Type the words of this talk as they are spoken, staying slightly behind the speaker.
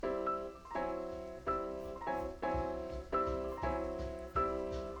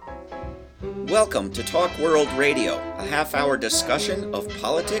Welcome to Talk World Radio, a half-hour discussion of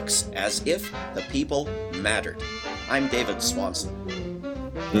politics as if the people mattered. I'm David Swanson.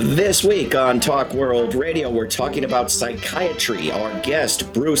 This week on Talk World Radio, we're talking about psychiatry. Our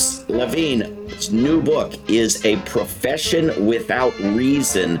guest, Bruce Levine's new book is A Profession Without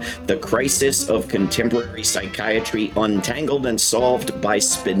Reason, The Crisis of Contemporary Psychiatry, Untangled and Solved by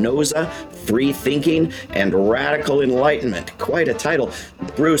Spinoza, Free Thinking, and Radical Enlightenment. Quite a title.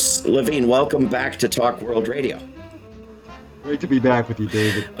 Bruce Levine, welcome back to Talk World Radio. Great to be back with you,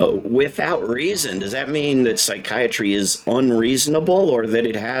 David. Without reason, does that mean that psychiatry is unreasonable or that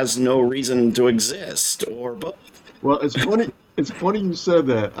it has no reason to exist, or both? Well, it's funny. It's funny you said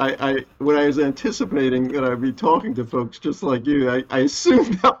that. When I was anticipating that I'd be talking to folks just like you, I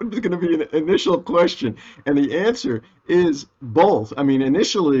assumed that was going to be an initial question, and the answer is both. I mean,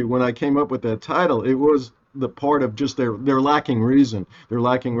 initially when I came up with that title, it was the part of just they're lacking reason, they're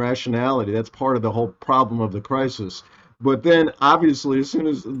lacking rationality. That's part of the whole problem of the crisis. But then, obviously, as soon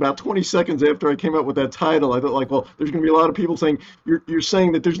as about 20 seconds after I came up with that title, I thought, like, well, there's going to be a lot of people saying you're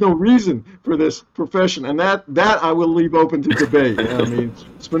saying that there's no reason for this profession, and that I will leave open to debate. I mean,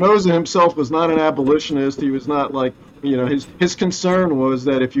 Spinoza himself was not an abolitionist. He was not like, his concern was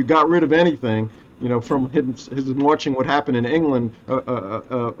that if you got rid of anything, from his watching what happened in England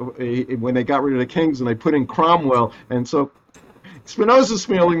when they got rid of the kings and they put in Cromwell, and so Spinoza's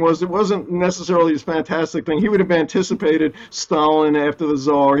feeling was it wasn't necessarily this fantastic thing. He would have anticipated Stalin after the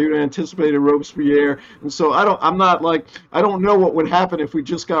Tsar. He would have anticipated Robespierre. And so I don't know what would happen if we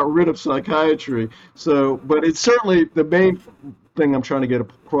just got rid of psychiatry. So, but it's certainly the main thing I'm trying to get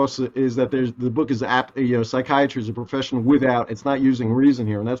across is that the book is psychiatry is a profession it's not using reason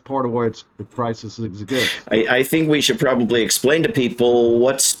here, and that's part of why the crisis exists. I think we should probably explain to people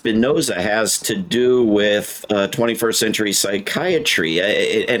what Spinoza has to do with 21st century psychiatry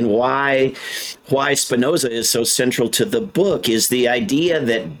and why Spinoza is so central to the book. Is the idea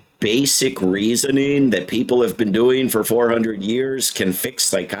that basic reasoning that people have been doing for 400 years can fix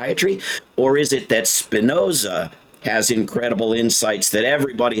psychiatry, or is it that Spinoza has incredible insights that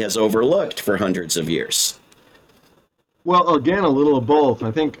everybody has overlooked for hundreds of years? Well, again, a little of both. I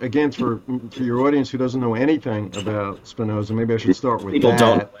think, again, for your audience who doesn't know anything about Spinoza, maybe I should start with People that.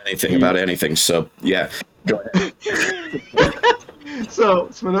 don't know anything about anything, so yeah. Go ahead. So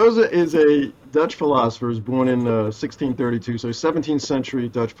Spinoza is a Dutch philosopher. He was born in 1632, so 17th century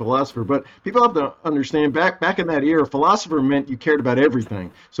Dutch philosopher. But people have to understand, back in that era, philosopher meant you cared about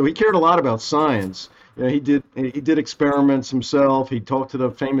everything. So he cared a lot about science. He did experiments himself. He talked to the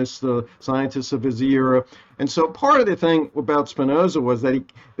famous scientists of his era. And so part of the thing about Spinoza was that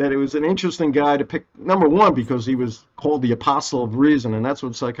it was an interesting guy to pick, number one, because he was called the apostle of reason, and that's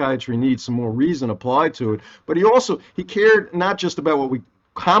what psychiatry needs, some more reason applied to it. But he cared not just about what we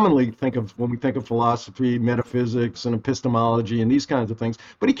commonly think of when we think of philosophy, metaphysics, and epistemology, and these kinds of things,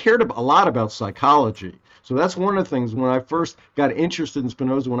 but he cared a lot about psychology. So that's one of the things. When I first got interested in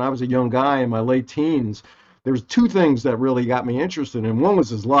Spinoza when I was a young guy in my late teens, there was two things that really got me interested in. One was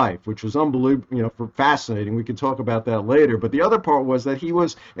his life, which was unbelievable, fascinating. We can talk about that later. But the other part was that he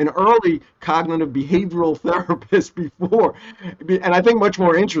was an early cognitive behavioral therapist before, and I think much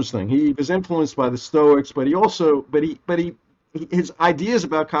more interesting. He was influenced by the Stoics, but his ideas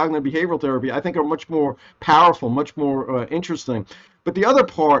about cognitive behavioral therapy, I think, are much more powerful, much more interesting. But the other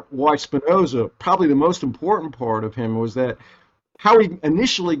part, why Spinoza, probably the most important part of him, was that how he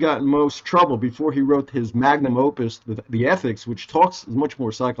initially got in most trouble before he wrote his magnum opus, the Ethics, which talks much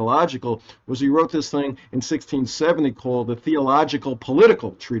more psychological, was he wrote this thing in 1670 called the Theological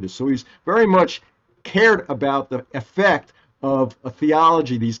Political Treatise. So he's very much cared about the effect of a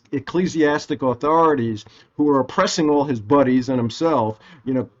theology, these ecclesiastic authorities who are oppressing all his buddies and himself,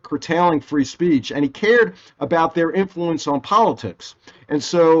 curtailing free speech, and he cared about their influence on politics. And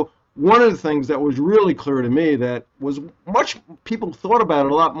so one of the things that was really clear to me that was people thought about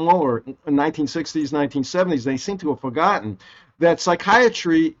it a lot more in 1960s, 1970s, they seem to have forgotten that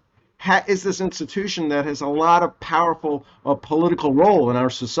psychiatry is this institution that has a lot of powerful political role in our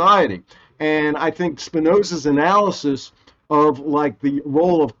society. And I think Spinoza's analysis of the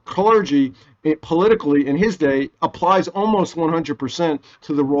role of clergy politically in his day applies almost 100%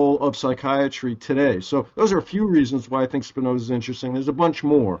 to the role of psychiatry today. So those are a few reasons why I think Spinoza is interesting. There's a bunch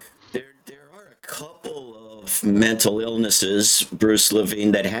more. There are a couple of mental illnesses, Bruce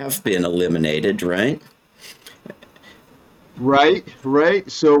Levine, that have been eliminated, right?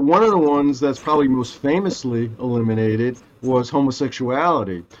 Right. So one of the ones that's probably most famously eliminated was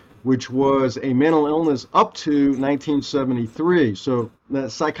homosexuality. which was a mental illness up to 1973. So the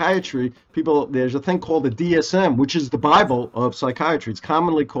psychiatry, there's a thing called the DSM, which is the Bible of psychiatry. It's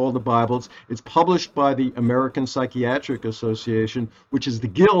commonly called the Bible. It's published by the American Psychiatric Association, which is the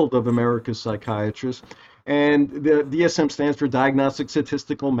Guild of America's Psychiatrists. And the DSM stands for Diagnostic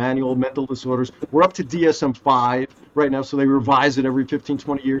Statistical Manual of Mental Disorders. We're up to DSM-5 right now, so they revise it every 15,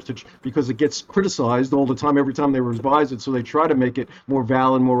 20 years because it gets criticized all the time, every time they revise it, so they try to make it more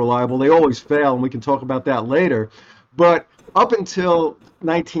valid, more reliable. They always fail, and we can talk about that later. But up until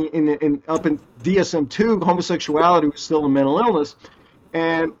up in DSM-2, homosexuality was still a mental illness,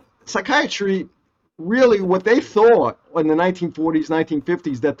 and psychiatry really what they thought in the 1940s,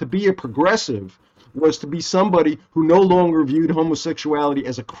 1950s, that to be a progressive was to be somebody who no longer viewed homosexuality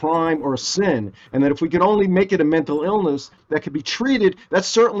as a crime or a sin, and that if we could only make it a mental illness that could be treated, that's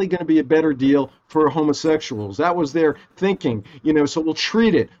certainly going to be a better deal for homosexuals. That was their thinking, so we'll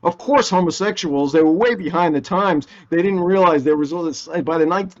treat it. Of course, homosexuals, they were way behind the times. They didn't realize there was all this. By the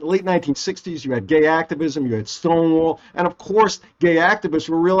late 1960s, you had gay activism, you had Stonewall, and of course, gay activists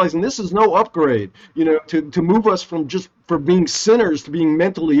were realizing this is no upgrade, to move us from just for being sinners to being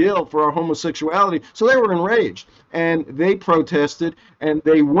mentally ill for our homosexuality. So they were enraged, and they protested, and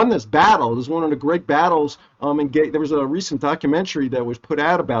they won this battle. It was one of the great battles in gay. There was a recent documentary that was put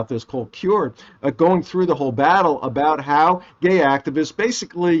out about this called Cured, going through the whole battle about how gay activists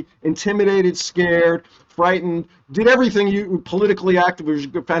basically intimidated, scared, frightened, did everything politically active. It was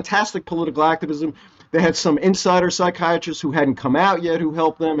fantastic political activism. They had some insider psychiatrists who hadn't come out yet who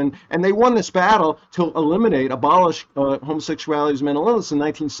helped them, and they won this battle to abolish homosexuality as mental illness in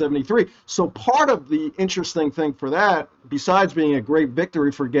 1973. So part of the interesting thing for that, besides being a great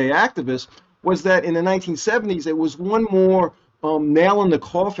victory for gay activists, was that in the 1970s it was one more nail in the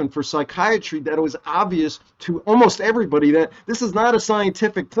coffin for psychiatry, that it was obvious to almost everybody that this is not a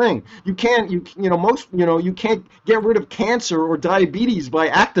scientific thing. You can't get rid of cancer or diabetes by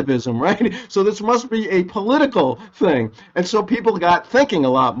activism, right? So this must be a political thing. And so people got thinking a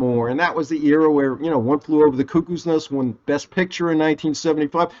lot more, and that was the era where, One Flew Over the Cuckoo's Nest won Best Picture in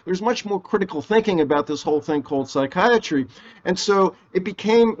 1975. There's much more critical thinking about this whole thing called psychiatry. And so it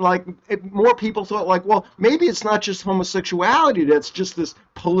became more people thought well, maybe it's not just homosexuality that's just this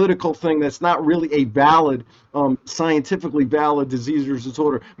political thing that's not really a valid, scientifically valid disease or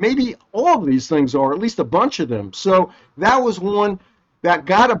disorder. Maybe all of these things are, at least a bunch of them. So that was one that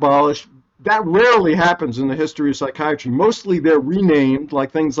got abolished. That rarely happens in the history of psychiatry. Mostly they're renamed,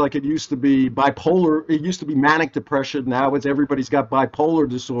 like things like it used to be bipolar, it used to be manic depression, now it's everybody's got bipolar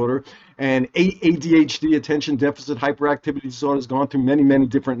disorder, and ADHD, attention deficit hyperactivity disorder, has gone through many, many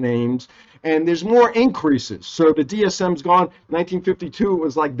different names, and there's more increases. So the DSM's gone, 1952 it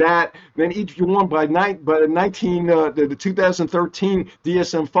was like that, then each one by the 2013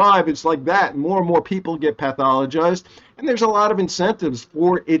 DSM-5, it's like that, more and more people get pathologized. And there's a lot of incentives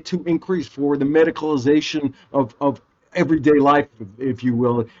for it to increase, for the medicalization of everyday life, if you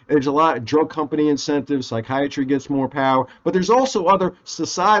will. There's a lot of drug company incentives, psychiatry gets more power, but there's also other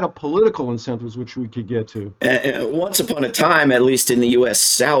societal political incentives which we could get to. Once upon a time, at least in the U.S.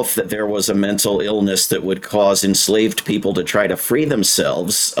 South, that there was a mental illness that would cause enslaved people to try to free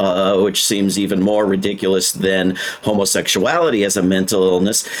themselves, which seems even more ridiculous than homosexuality as a mental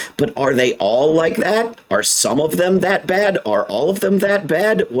illness. But are they all like that? Are some of them that bad? Are all of them that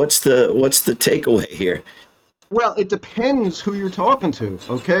bad? What's the takeaway here? Well, it depends who you're talking to,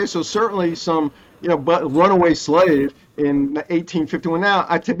 okay? So certainly some, runaway slave in 1851. Now,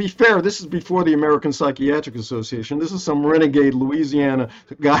 to be fair, this is before the American Psychiatric Association. This is some renegade Louisiana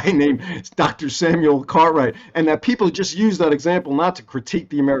guy named Dr. Samuel Cartwright. And that people just use that example not to critique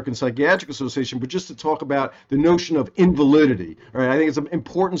the American Psychiatric Association, but just to talk about the notion of invalidity. All right? I think it's an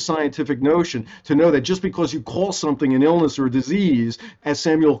important scientific notion to know that just because you call something an illness or a disease, as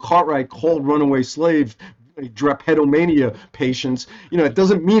Samuel Cartwright called runaway slaves, drapetomania patients, it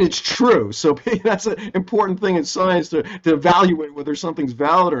doesn't mean it's true. So that's an important thing in science to evaluate whether something's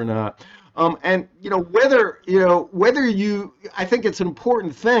valid or not. And whether I think it's an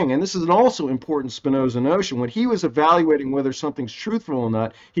important thing, and this is an also important Spinoza notion. When he was evaluating whether something's truthful or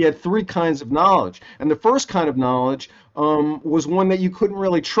not, he had three kinds of knowledge. And the first kind of knowledge was one that you couldn't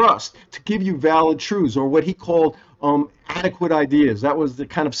really trust to give you valid truths, or what he called adequate ideas. That was the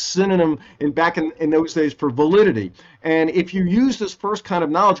kind of synonym back in those days for validity. And if you use this first kind of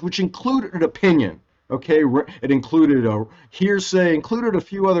knowledge, which included opinion, Okay, it included a hearsay, included a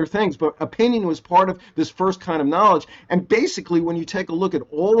few other things, but opinion was part of this first kind of knowledge. And basically, when you take a look at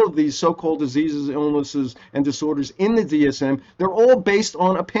all of these so-called diseases, illnesses, and disorders in the DSM, they're all based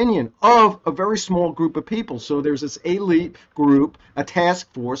on opinion of a very small group of people. So there's this elite group, a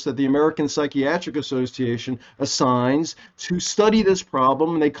task force that the American Psychiatric Association assigns to study this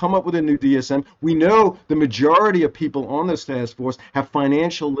problem, and they come up with a new DSM. We know the majority of people on this task force have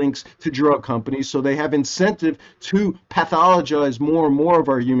financial links to drug companies, so they have incentive to pathologize more and more of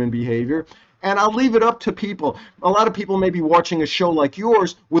our human behavior. And I'll leave it up to people. A lot of people maybe watching a show like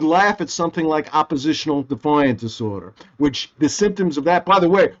yours would laugh at something like oppositional defiant disorder, which the symptoms of that, by the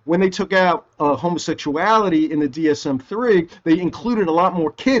way, when they took out homosexuality in the DSM-3, they included a lot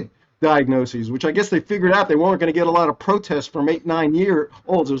more kid diagnoses, which I guess they figured out they weren't going to get a lot of protests from 8,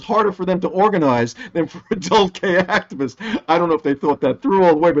 9-year-olds. It was harder for them to organize than for adult gay activists. I don't know if they thought that through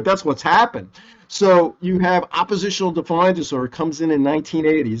all the way, but that's what's happened. So you have oppositional defiant disorder comes in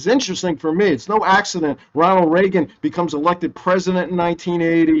 1980. It's interesting for me. It's no accident Ronald Reagan becomes elected president in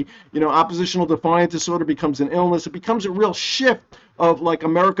 1980. Oppositional defiant disorder becomes an illness. It becomes a real shift of like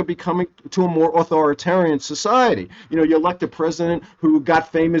America becoming to a more authoritarian society. You elect a president who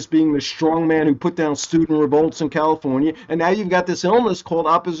got famous being the strong man who put down student revolts in California, and now you've got this illness called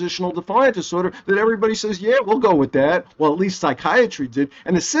oppositional defiant disorder that everybody says, yeah, we'll go with that. Well, at least psychiatry did.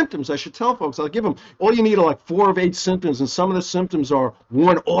 And the symptoms, I should tell folks, I'll give them, all you need are like 4 of 8 symptoms, and some of the symptoms are: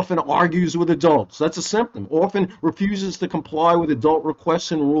 1, often argues with adults. That's a symptom. Often refuses to comply with adult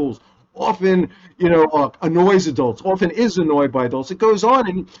requests and rules. Often, annoys adults, often is annoyed by adults. It goes on.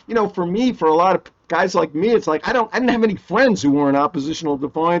 And, for me, for a lot of guys like me, it's like I didn't have any friends who were in oppositional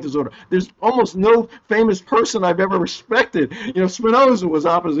defiant disorder. There's almost no famous person I've ever respected. Spinoza was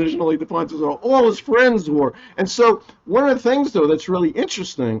oppositionally defiant disorder. All his friends were. And so one of the things, though, that's really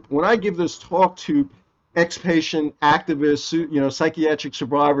interesting, when I give this talk to ex-patient activists, psychiatric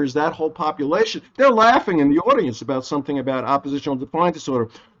survivors, that whole population, they're laughing in the audience about something about oppositional defiant disorder.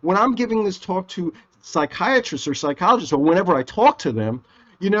 When I'm giving this talk to psychiatrists or psychologists, or whenever I talk to them,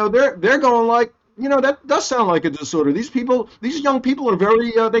 they're going like, that does sound like a disorder. These young people are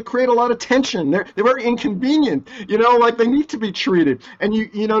very, they create a lot of tension. They're very inconvenient, like they need to be treated. And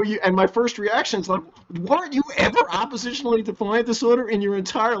and my first reaction is like, weren't you ever oppositionally defiant disorder in your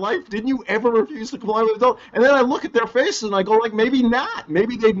entire life? Didn't you ever refuse to comply with adult? And then I look at their faces and I go like, maybe not.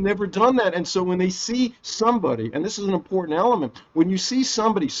 Maybe they've never done that. And so when they see somebody, and this is an important element, when you see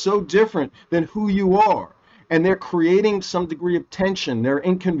somebody so different than who you are, and they're creating some degree of tension, they're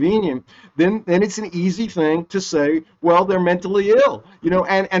inconvenient, then it's an easy thing to say, well, they're mentally ill.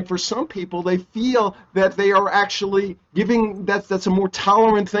 And for some people, they feel that they are actually that's a more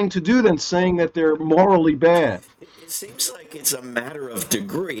tolerant thing to do than saying that they're morally bad. It seems like it's a matter of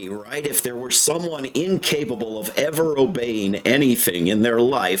degree, right? If there were someone incapable of ever obeying anything in their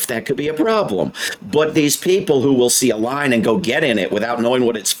life, that could be a problem. But these people who will see a line and go get in it without knowing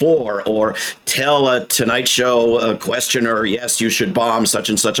what it's for, or tell a Tonight Show questioner, yes, you should bomb such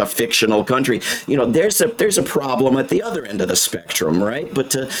and such a fictional country, there's a problem at the other end of the spectrum, right?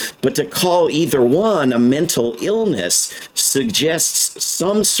 But to call either one a mental illness suggests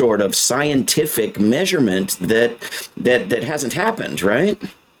some sort of scientific measurement that hasn't happened, right?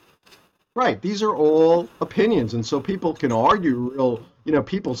 Right. These are all opinions, and so people can argue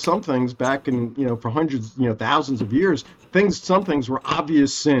some things back in, for hundreds, thousands of years, some things were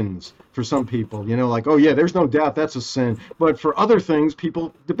obvious sins for some people, like, oh yeah, there's no doubt that's a sin. But for other things,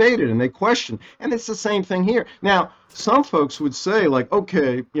 people debated and they questioned. And it's the same thing here. Now, some folks would say, like,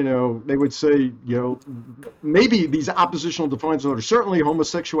 okay, they would say, maybe these oppositional defiant disorders, certainly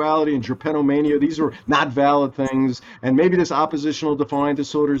homosexuality and drapetomania, these are not valid things. And maybe this oppositional defiant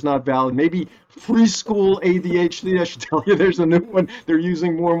disorder is not valid. Maybe preschool ADHD, I should tell you, there's a new one. They're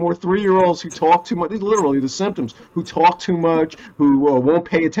using more and more 3-year-olds who talk too much. These are literally the symptoms: who talk too much, who won't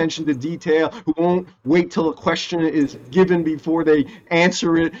pay attention to detail, who won't wait till a question is given before they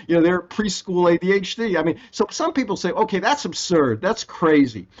answer it. They're preschool ADHD. I mean, so some people say, okay, that's absurd, that's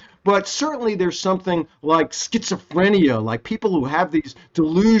crazy. But certainly there's something like schizophrenia, like people who have these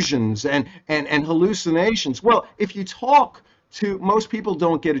delusions and hallucinations. Well, if you talk to most people,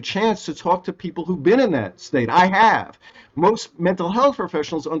 don't get a chance to talk to people who've been in that state. I have. Most mental health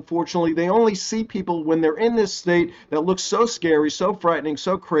professionals, unfortunately, they only see people when they're in this state that looks so scary, so frightening,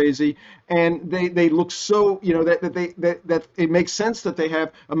 so crazy, and they look so, that it makes sense that they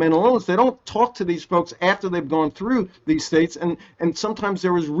have a mental illness. They don't talk to these folks after they've gone through these states, and sometimes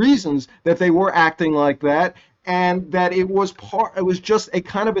there was reasons that they were acting like that, and that it was just a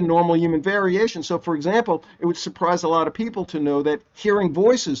kind of a normal human variation. So, for example, it would surprise a lot of people to know that hearing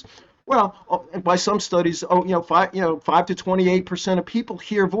voices, Well, by some studies, 5 to 28% of people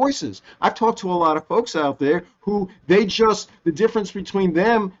hear voices. I've talked to a lot of folks out there who the difference between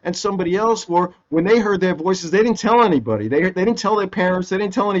them and somebody else were when they heard their voices, they didn't tell anybody. They didn't tell their parents, they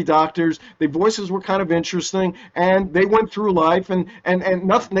didn't tell any doctors. Their voices were kind of interesting, and they went through life and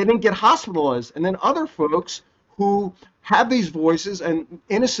nothing. They didn't get hospitalized. And then other folks who have these voices and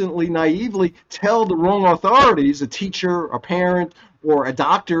innocently, naively tell the wrong authorities, a teacher, a parent, or a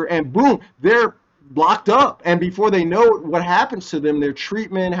doctor, and boom, they're locked up. And before they know it, what happens to them, their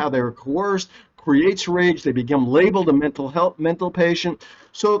treatment, how they're coerced, creates rage. They become labeled a mental patient.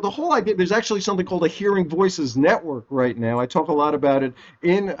 So the whole idea, there's actually something called a Hearing Voices Network right now. I talk a lot about it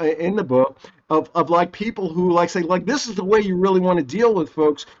in the book of like people who like say like this is the way you really want to deal with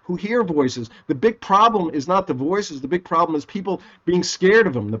folks who hear voices. The big problem is not the voices. The big problem is people being scared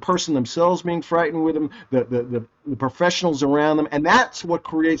of them, the person themselves being frightened with them, the professionals around them, and that's what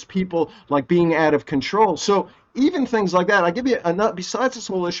creates people like being out of control. So even things like that, I give you besides this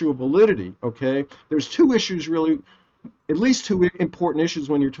whole issue of validity, okay, there's two issues really, at least two important issues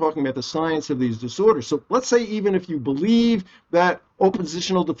when you're talking about the science of these disorders. So let's say even if you believe that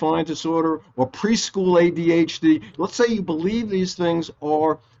oppositional defiant disorder or preschool ADHD, let's say you believe these things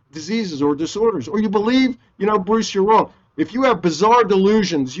are diseases or disorders, or you believe, Bruce, you're wrong. If you have bizarre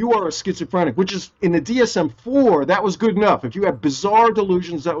delusions, you are a schizophrenic, which is in the DSM-4, that was good enough. If you have bizarre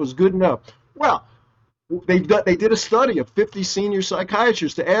delusions, that was good enough. Well, they did a study of 50 senior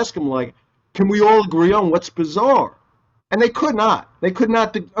psychiatrists to ask them, like, can we all agree on what's bizarre? And they could not. They could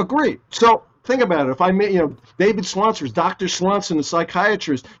not agree. So think about it. If I met, David Swanson, Dr. Swanson, the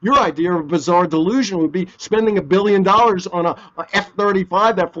psychiatrist, your idea of a bizarre delusion would be spending $1 billion on a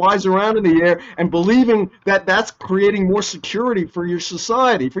F-35 that flies around in the air and believing that that's creating more security for your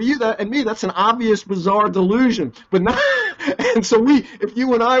society. For you and me, that's an obvious bizarre delusion. But not. And so if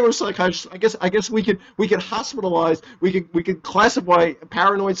you and I were psychiatrists, I guess we could hospitalize, we could classify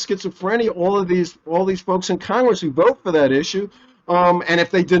paranoid schizophrenia, all these folks in Congress who vote for that issue. And if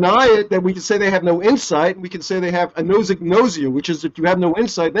they deny it, then we can say they have no insight. We can say they have anosognosia, which is if you have no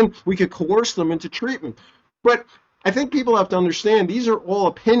insight, then we could coerce them into treatment. But I think people have to understand these are all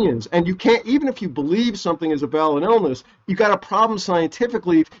opinions, and you can't, even if you believe something is a valid illness, you got a problem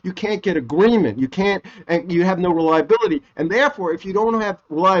scientifically. You can't get agreement. You can't, and you have no reliability. And therefore, if you don't have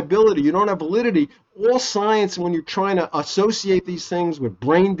reliability, you don't have validity, all science, when you're trying to associate these things with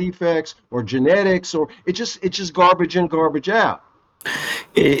brain defects or genetics, or it's just garbage in, garbage out.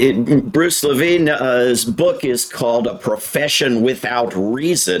 Bruce Levine's book is called A Profession Without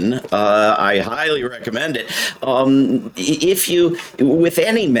Reason. I highly recommend it. With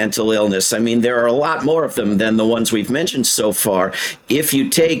any mental illness, I mean, there are a lot more of them than the ones we've mentioned so far. If you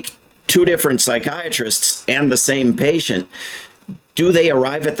take two different psychiatrists and the same patient, do they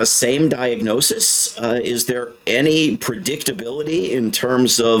arrive at the same diagnosis? Is there any predictability in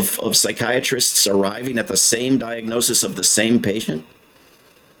terms of psychiatrists arriving at the same diagnosis of the same patient?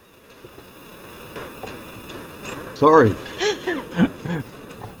 Sorry.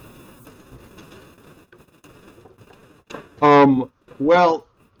 Well,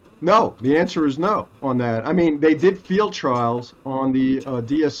 no. The answer is no on that. I mean, they did field trials on the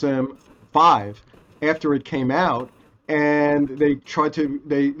DSM-5 after it came out, and they tried to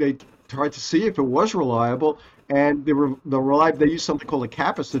see if it was reliable, and they used something called a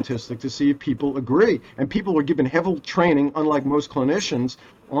kappa statistic to see if people agree. And people were given heavy training, unlike most clinicians,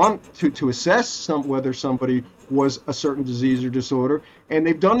 to assess whether somebody was a certain disease or disorder. And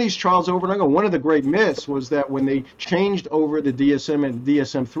they've done these trials over and over. One of the great myths was that when they changed over the DSM and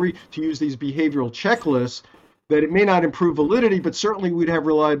DSM-3 to use these behavioral checklists, that it may not improve validity, but certainly we'd have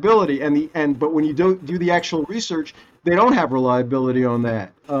reliability. But when you do the actual research, they don't have reliability on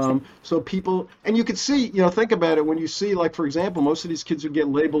that. So people, and you could see, think about it when you see, like, for example, most of these kids who get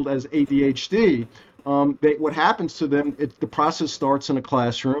labeled as ADHD, what happens to them, the process starts in a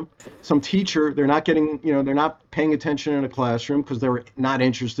classroom. Some teacher, they're not paying attention in a classroom because they're not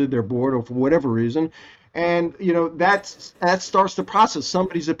interested, they're bored, or for whatever reason. And that starts the process,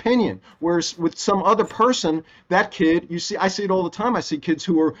 somebody's opinion. Whereas with some other person, that kid, I see it all the time. I see kids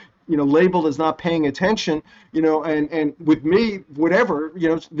who are labeled as not paying attention, and with me, whatever,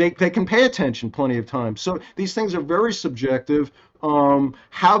 they can pay attention plenty of times. So these things are very subjective.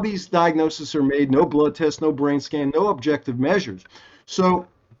 How these diagnoses are made, no blood test, no brain scan, no objective measures. So,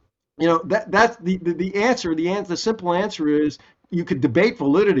 that's the answer. The simple answer is you could debate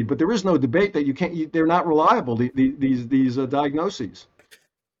validity, but there is no debate that they're not reliable, these diagnoses.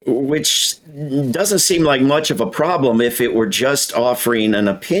 Which doesn't seem like much of a problem if it were just offering an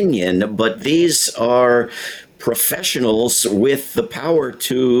opinion, but these are professionals with the power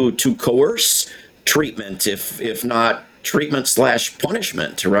to coerce treatment, if not treatment slash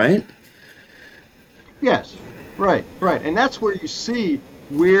punishment, right? Yes, right. And that's where you see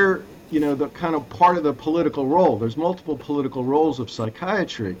where, the kind of part of the political role. There's multiple political roles of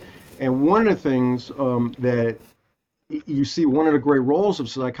psychiatry. And one of the things that you see, one of the great roles of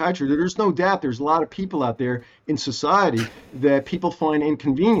psychiatry, there's no doubt there's a lot of people out there in society that people find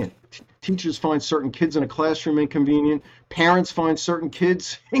inconvenient. Teachers find certain kids in a classroom inconvenient. Parents find certain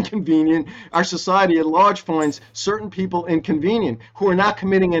kids inconvenient. Our society at large finds certain people inconvenient who are not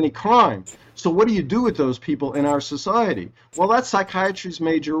committing any crime. So what do you do with those people in our society? Well, that's psychiatry's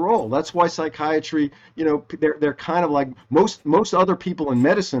major role. That's why psychiatry, they're kind of like most other people in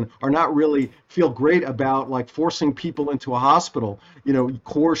medicine are not really feel great about like forcing people into a hospital,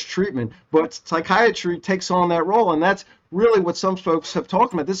 coerced treatment. But psychiatry takes on that role, and that's really what some folks have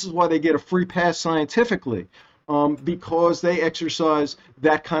talked about. This is why they get a free pass scientifically, because they exercise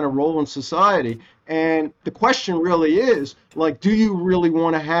that kind of role in society. And the question really is, like, do you really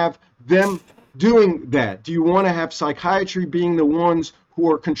want to have them doing that? Do you want to have psychiatry being the ones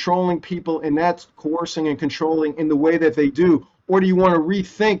who are controlling people, and that's coercing and controlling in the way that they do? Or do you want to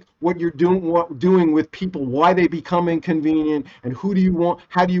rethink what you're doing with people, why they become inconvenient, and how do you want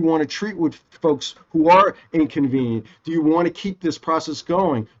to treat with folks who are inconvenient? Do you want to keep this process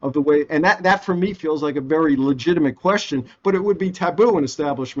going of the way? And that for me feels like a very legitimate question, but it would be taboo in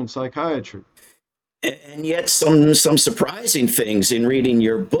establishment psychiatry. And yet some surprising things in reading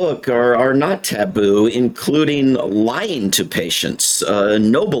your book are not taboo, including lying to patients,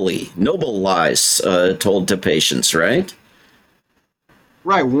 noble lies told to patients, right?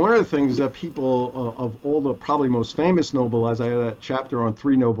 Right. One of the things that people, of all the probably most famous noble lies, I have that chapter on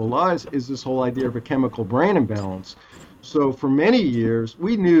 3 noble lies, is this whole idea of a chemical brain imbalance. So for many years,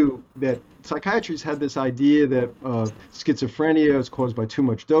 we knew that psychiatrists had this idea that schizophrenia is caused by too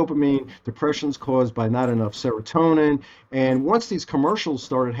much dopamine, depression is caused by not enough serotonin. And once these commercials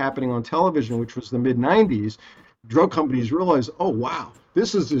started happening on television, which was the mid 90s, drug companies realized, oh wow,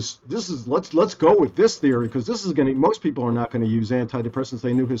 this is let's go with this theory, because this is most people are not going to use antidepressants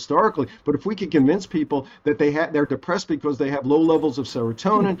they knew historically, but if we can convince people that they're depressed because they have low levels of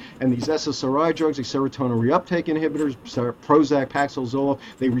serotonin, and these SSRI drugs, these serotonin reuptake inhibitors, Prozac, Paxil,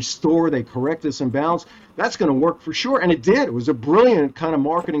 Zoloft, they correct this imbalance, that's going to work for sure. And it did. It was a brilliant kind of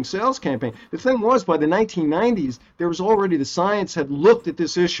marketing sales campaign. The thing was, by the 1990s, there was already, the science had looked at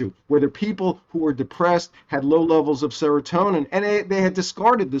this issue, whether people who were depressed had low levels of serotonin, and they had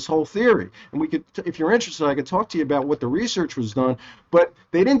discarded this whole theory. And we could, if you're interested, I could talk to you about what the research was done, but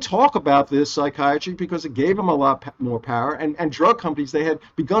they didn't talk about this psychiatry because it gave them a lot more power, and drug companies, they had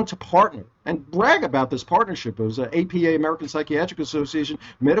begun to partner and brag about this partnership. It was an APA, American Psychiatric Association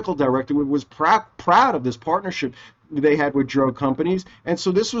medical director, who was proud of this partnership they had with drug companies. And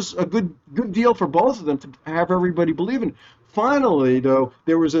so this was a good deal for both of them to have everybody believe in. Finally, though,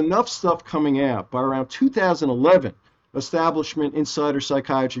 there was enough stuff coming out by around 2011. Establishment insider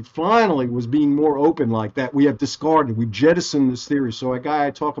psychiatry finally was being more open like that. We have discarded, we've jettisoned this theory. So a guy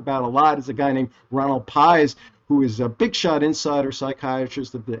I talk about a lot is a guy named Ronald Pies, who is a big shot insider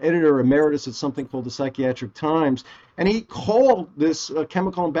psychiatrist, the editor emeritus at something called the Psychiatric Times. And he called this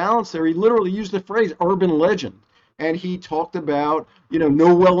chemical imbalance theory, he literally used the phrase urban legend. And he talked about,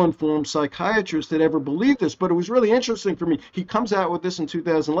 no well-informed psychiatrist that ever believed this. But it was really interesting for me. He comes out with this in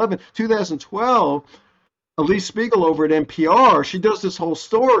 2011. 2012, Elise Spiegel over at NPR, she does this whole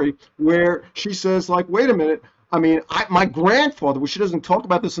story where she says, like, wait a minute, I mean, my grandfather, well, she doesn't talk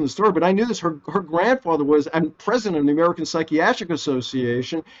about this in the story, but I knew this. Her grandfather was president of the American Psychiatric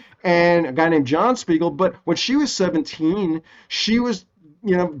Association, and a guy named John Spiegel. But when she was 17, she was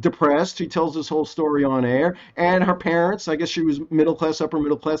depressed. She tells this whole story on air. And her parents, I guess she was middle class, upper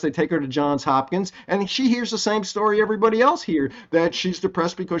middle class, they take her to Johns Hopkins, and she hears the same story everybody else hears, that she's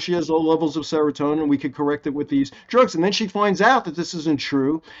depressed because she has low levels of serotonin, and we could correct it with these drugs. And then she finds out that this isn't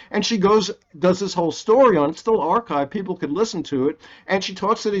true, and she does this whole story on it. It's still archived, people could listen to it. And she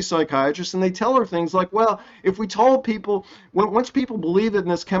talks to these psychiatrists, and they tell her things like, well, if we told people, once people believe in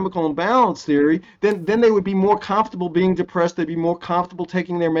this chemical imbalance theory, then they would be more comfortable being depressed, they'd be more comfortable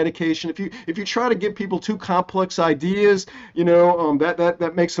taking their medication. If you try to give people too complex ideas,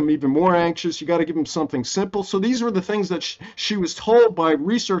 that makes them even more anxious. You got to give them something simple. So these were the things that she was told by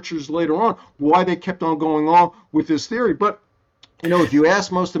researchers later on, why they kept on going on with this theory. But if you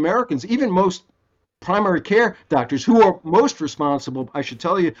ask most Americans, even most primary care doctors, who are most responsible, I should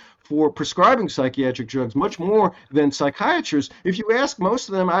tell you, for prescribing psychiatric drugs, much more than psychiatrists. If you ask most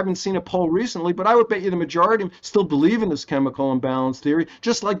of them, I haven't seen a poll recently, but I would bet you the majority of them still believe in this chemical imbalance theory,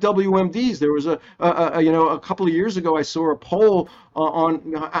 just like WMDs. There was a couple of years ago, I saw a poll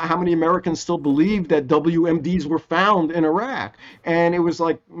on how many Americans still believe that WMDs were found in Iraq. And it was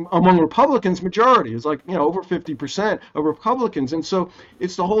like, among Republicans, majority. It was like, over 50% of Republicans. And so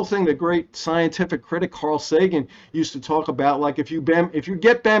it's the whole thing. The great scientific critic Carl Sagan used to talk about, like, if you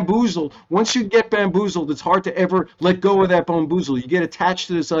get bamboozled, once you get bamboozled, it's hard to ever let go of that bamboozle. You get attached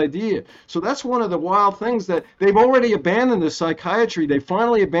to this idea. So that's one of the wild things, that they've already abandoned this psychiatry. They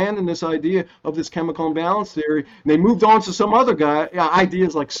finally abandoned this idea of this chemical imbalance theory, and they moved on to some other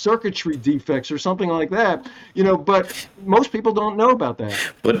ideas like circuitry defects or something like that, but most people don't know about that.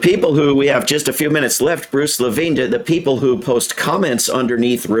 But people who, we have just a few minutes left, Bruce Levine, the people who post comments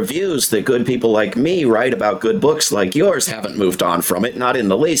underneath reviews that good people like me write about good books like yours haven't moved on from it, not in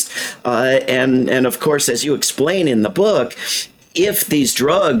the least. And of course, as you explain in the book, if these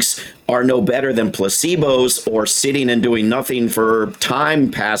drugs are no better than placebos or sitting and doing nothing for time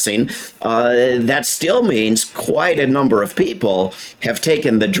passing, that still means quite a number of people have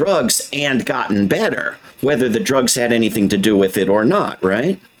taken the drugs and gotten better, whether the drugs had anything to do with it or not,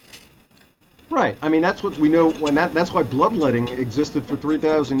 right? Right. I mean, that's what we know. That's why bloodletting existed for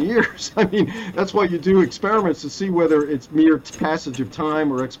 3,000 years. I mean, that's why you do experiments to see whether it's mere passage of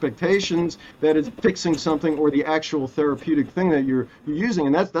time or expectations that is fixing something, or the actual therapeutic thing that you're using.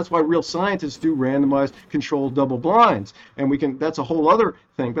 And that's why real scientists do randomized controlled double blinds. And that's a whole other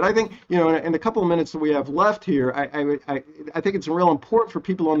thing. But I think, in the couple of minutes that we have left here, I think it's real important for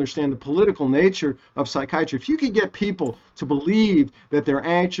people to understand the political nature of psychiatry. If you could get people to believe that they're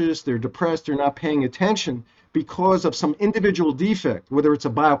anxious, they're depressed, they're not paying attention because of some individual defect, whether it's a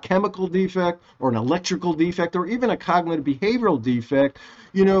biochemical defect or an electrical defect or even a cognitive behavioral defect,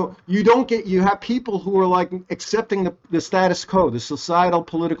 you have people who are like accepting the status quo, the societal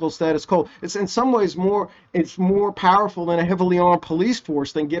political status quo. It's in some ways more powerful than a heavily armed police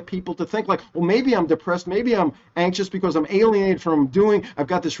force, than get people to think like, well, maybe I'm depressed, maybe I'm anxious because I'm alienated from I've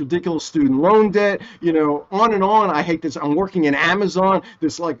got this ridiculous student loan debt, on and on. I hate this. I'm working in Amazon,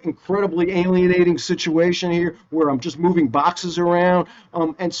 this like incredibly alienating situation here where I'm just moving boxes around.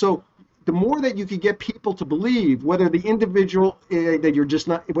 And so the more that you could get people to believe, whether the individual that you're just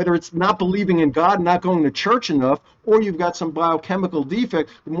not, whether it's not believing in God, not going to church enough, or you've got some biochemical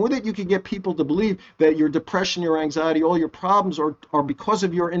defect, the more that you could get people to believe that your depression, your anxiety, all your problems are because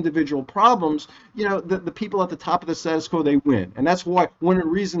of your individual problems, the people at the top of the status quo, they win. And that's why one of the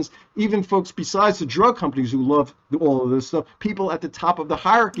reasons, even folks besides the drug companies who love all of this stuff, people at the top of the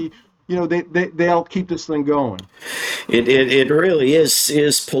hierarchy, they'll keep this thing going. It really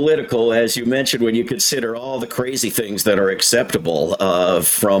is political, as you mentioned, when you consider all the crazy things that are acceptable,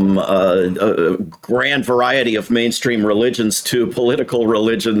 from a grand variety of mainstream religions to political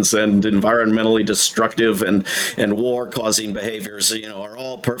religions and environmentally destructive and war-causing behaviors, are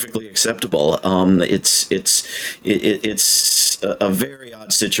all perfectly acceptable. It's a very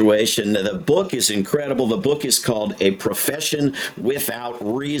odd situation. The book is incredible. The book is called A Profession Without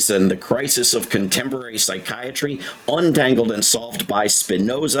Reason: The Crisis of Contemporary Psychiatry, Untangled and Solved by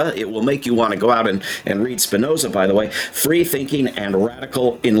Spinoza. It will make you want to go out and read Spinoza, by the way. Free Thinking and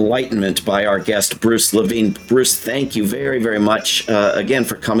Radical Enlightenment by our guest, Bruce Levine. Bruce, thank you very, very much again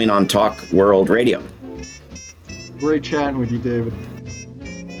for coming on Talk World Radio. Great chatting with you, David.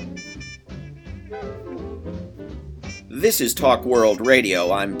 This is Talk World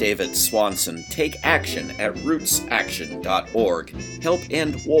Radio. I'm David Swanson. Take action at rootsaction.org. Help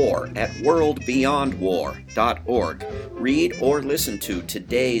end war at worldbeyondwar.org. Read or listen to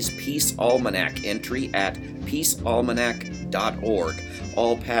today's Peace Almanac entry at peacealmanac.org.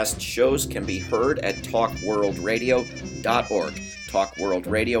 All past shows can be heard at talkworldradio.org. Talk World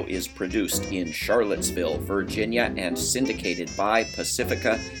Radio is produced in Charlottesville, Virginia, and syndicated by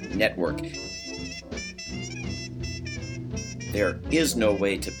Pacifica Network. There is no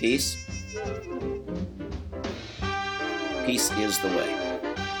way to peace. Peace is the way.